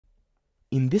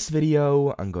In this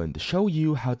video, I'm going to show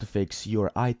you how to fix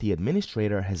your IT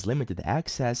administrator has limited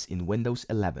access in Windows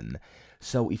 11.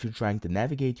 So if you're trying to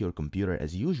navigate your computer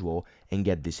as usual and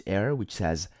get this error which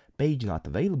says page not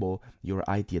available, your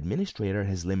IT administrator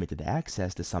has limited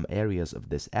access to some areas of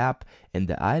this app and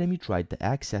the item you tried to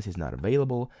access is not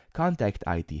available, contact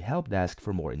IT helpdesk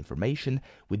for more information,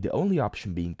 with the only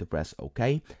option being to press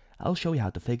OK. I'll show you how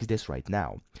to fix this right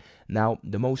now. Now,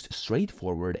 the most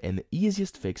straightforward and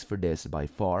easiest fix for this by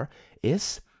far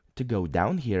is to go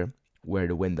down here where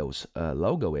the Windows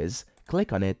logo is,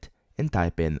 click on it, and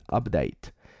type in update.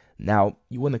 Now,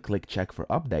 you want to click check for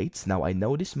updates. Now, I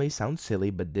know this may sound silly,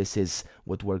 but this is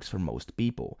what works for most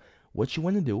people. What you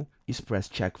want to do is press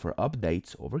check for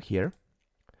updates over here,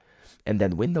 and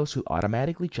then Windows will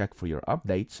automatically check for your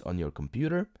updates on your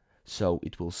computer. So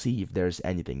it will see if there's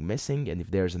anything missing, and if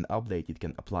there's an update it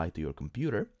can apply to your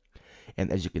computer.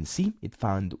 And as you can see, it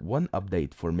found one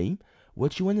update for me.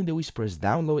 What you want to do is press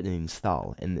download and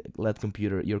install, and let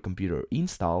your computer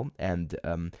install and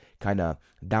kind of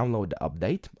download the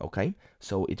update. Okay,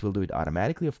 so it will do it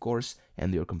automatically, of course,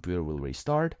 and your computer will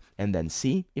restart, and then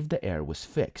see if the error was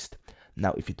fixed.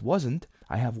 Now, if it wasn't,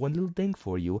 I have one little thing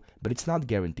for you, but it's not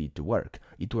guaranteed to work.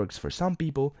 It works for some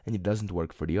people and it doesn't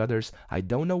work for the others. I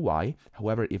don't know why.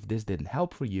 However, if this didn't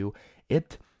help for you,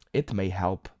 it may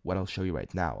help what I'll show you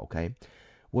right now, okay?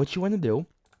 What you want to do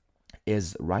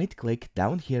is right click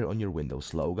down here on your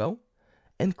Windows logo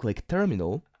and click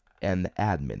Terminal and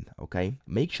Admin, okay?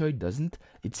 Make sure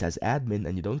it says Admin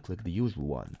and you don't click the usual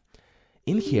one.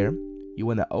 In here, you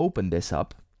want to open this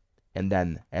up and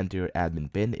then enter your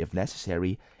admin pin if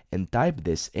necessary and type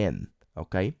this in,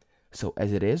 okay? So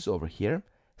as it is over here,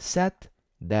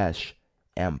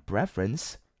 set-m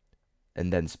preference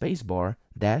and then spacebar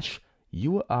dash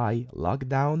UI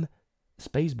lockdown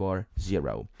spacebar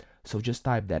 0. So just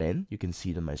type that in. You can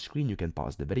see it on my screen. You can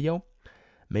pause the video.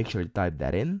 Make sure to type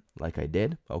that in like I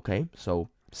did, okay? So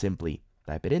simply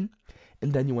type it in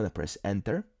and then you want to press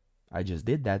enter. I just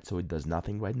did that, so it does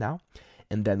nothing right now.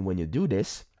 And then when you do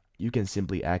this, you can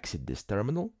simply exit this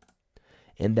terminal,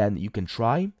 and then you can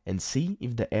try and see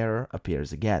if the error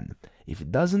appears again. If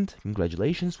it doesn't,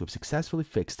 congratulations, we've successfully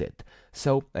fixed it.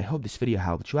 So I hope this video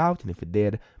helped you out, and if it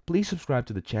did, please subscribe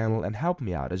to the channel and help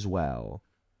me out as well.